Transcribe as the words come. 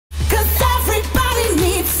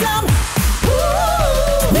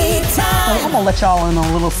gonna let y'all in on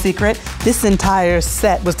a little secret. This entire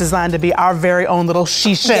set was designed to be our very own little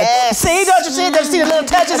she shed. Yes. See, don't you see? Don't you see the little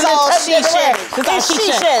touches? It's all she shed. It's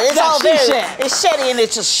she shed. It's all very, it's sheddy and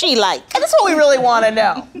it's just she-like. And that's what we really want to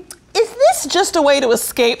know. Is this just a way to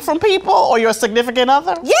escape from people or your significant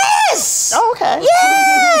other? Yes! Oh, okay.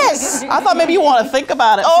 Yes! I thought maybe you want to think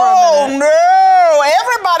about it for a Oh, minute. no!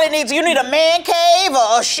 Everybody needs, you need a man cave,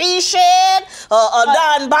 a she shed, a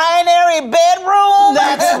non-binary bedroom.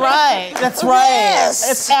 That's right. That's right. Yes.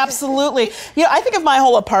 It's absolutely. You know, I think of my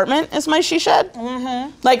whole apartment as my she shed.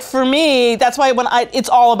 Mm-hmm. Like for me, that's why when it's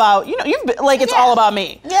all about, you know, it's all about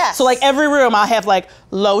me. Yes. So like every room I have like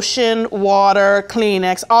lotion, water,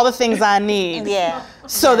 Kleenex, all the things I need. Yeah.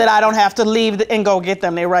 So that I don't have to leave and go get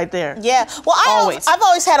them. They're right there. Yeah. Well, I've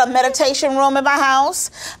always had a meditation room in my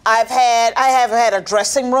house. I have had a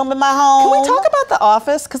dressing room in my home. Can we talk about the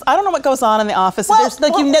office? Because I don't know what goes on in the office. Well,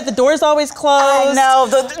 the door's always closed. I know.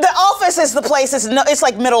 The office is the place. It's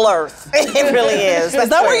like Middle Earth. It really is. Is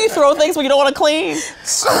that where you throw things when you don't want to clean?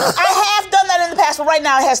 I have done that in the past, but right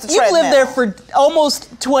now it has to treadmill. You've lived there for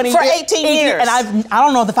almost 20 years. For 18 years. And I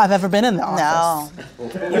don't know if I've ever been in the office. No.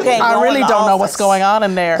 You can't I really don't know what's going on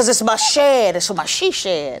in there. Because it's my shed, it's my she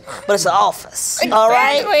shed, but it's an office, all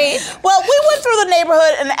right? Well, we went through the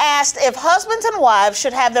neighborhood and asked if husbands and wives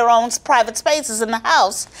should have their own private spaces in the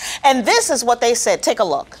house, and this is what they said. Take a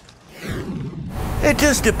look. It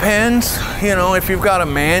just depends, you know, if you've got a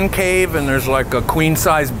man cave and there's like a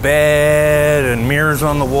queen-size bed and mirrors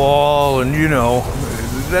on the wall and, you know,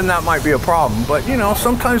 then that might be a problem. But, you know,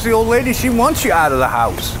 sometimes the old lady, she wants you out of the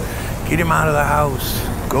house. Get him out of the house.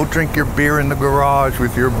 Go drink your beer in the garage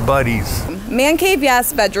with your buddies. Man cave,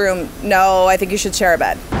 yes. Bedroom, no. I think you should share a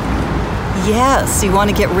bed. Yes, you want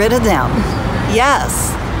to get rid of them.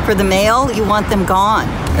 Yes. For the male, you want them gone.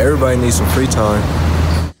 Everybody needs some free time.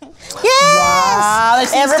 Yes! Wow,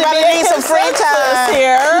 Everybody needs some free time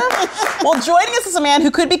here. Well, joining us is a man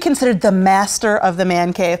who could be considered the master of the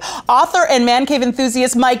man cave. Author and man cave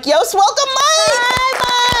enthusiast Mike Yost. Welcome, Mike!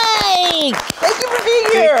 Hi, Mike! Thank you for being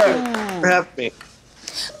here. Thank you for having me.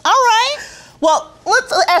 All right. Well,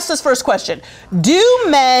 let's ask this first question. Do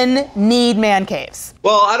men need man caves?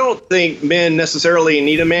 Well, I don't think men necessarily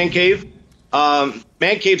need a man cave. Man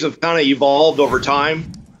caves have kind of evolved over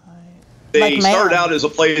time. They started out as a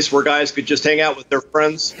place where guys could just hang out with their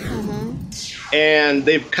friends. Mm-hmm. And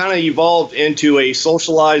they've kind of evolved into a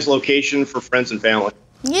socialized location for friends and family.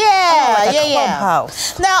 Yeah, like a yeah.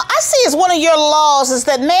 clubhouse. Now, I see as one of your laws is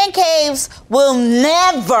that man caves will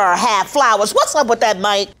never have flowers. What's up with that,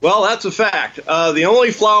 Mike? Well, that's a fact. The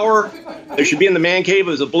only flower that should be in the man cave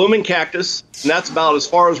is a blooming cactus, and that's about as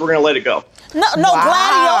far as we're going to let it go. No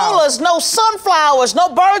gladiolas, no sunflowers,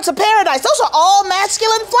 no birds of paradise. Those are all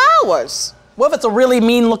masculine flowers. What if it's a really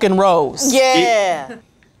mean-looking rose? Yeah.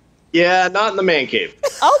 Yeah, not in the man cave.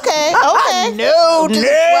 Okay. No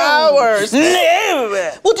flowers.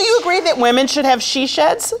 No. Well, do you agree that women should have she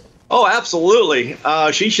sheds? Oh, absolutely.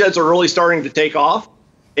 She sheds are really starting to take off.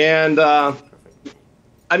 And, I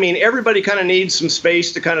mean, everybody kind of needs some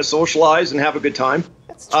space to kind of socialize and have a good time.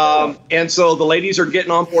 That's true. And so the ladies are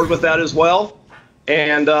getting on board with that as well.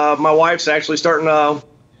 And my wife's actually starting a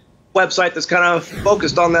website that's kind of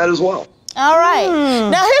focused on that as well. All right.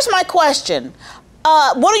 Now, here's my question.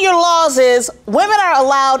 One of your laws is women are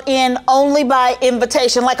allowed in only by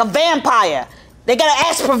invitation, like a vampire. They gotta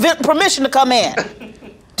ask permission to come in.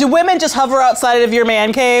 Do women just hover outside of your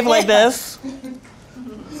man cave like this?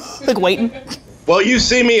 Like waiting? Well, you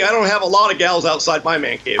see me, I don't have a lot of gals outside my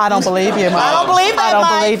man cave. I don't believe you, Mike. I don't believe that, I don't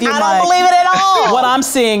Mike. believe you, I Mike. don't believe it at all. What I'm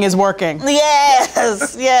seeing is working.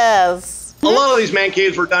 Yes, yes. A lot of these man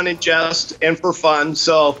caves were done in jest and for fun,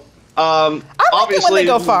 so it obviously when they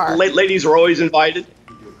go far. Ladies are always invited.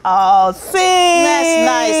 Oh, see? That's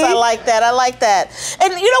nice. I like that. I like that.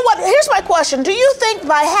 And you know what? Here's my question. Do you think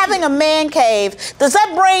by having a man cave, does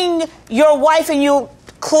that bring your wife and you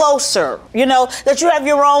closer? You know, that you have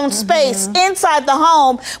your own space inside the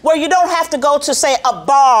home where you don't have to go to, say, a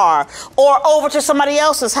bar or over to somebody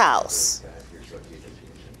else's house?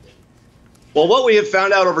 Well, what we have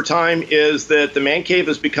found out over time is that the man cave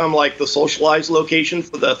has become like the socialized location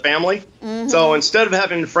for the family. So instead of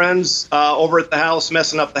having friends over at the house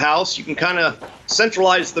messing up the house, you can kind of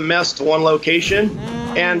centralize the mess to one location.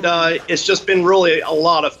 And it's just been really a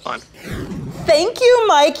lot of fun. Thank you,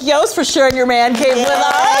 Mike Yost, for sharing your man cave with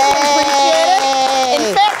us. We appreciate it.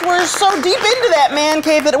 In fact, we're so deep into that man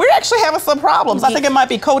cave that we're actually having some problems. I think it might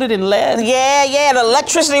be coated in lead. Yeah, the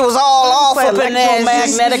electricity was all off like up in there.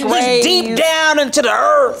 Electromagnetic rays. Deep down into the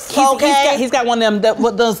earth, He's got one of them,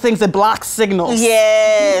 those things that block signals.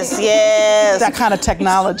 Yes. That kind of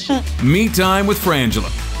technology. Me Time with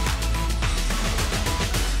Frangela.